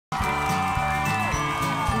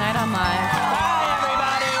on live. Hi,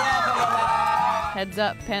 everybody. Welcome to live. Heads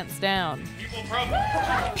up, pants down.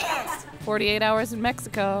 48 hours in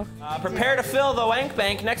Mexico. Prepare to fill the wank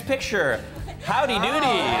bank. Next picture. Howdy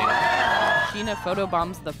doody. Sheena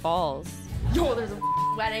photobombs the falls. Yo, there's a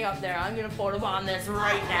wedding up there. I'm gonna photobomb this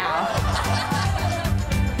right now.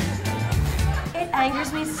 It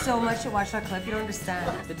angers me so much to watch that clip. You don't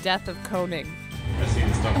understand. The death of coning. I've seen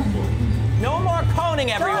this stuff before. No more coning,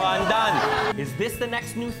 everyone. Done. Is this the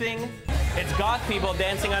next new thing? It's goth people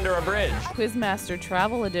dancing under a bridge. Quizmaster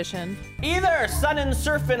Travel Edition. Either sun and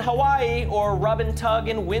surf in Hawaii or rub and tug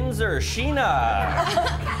in Windsor. Sheena.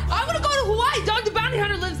 I'm gonna go to Hawaii. Dog the Bounty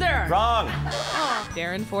Hunter lives there. Wrong.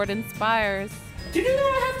 Darren Ford inspires. Did you know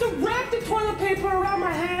I have to wrap the toilet paper around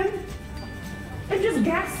my hand and just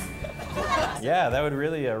guess? Yeah, that would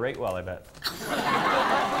really rate well, I bet.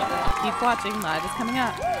 Keep watching. Live is coming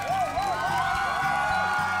up.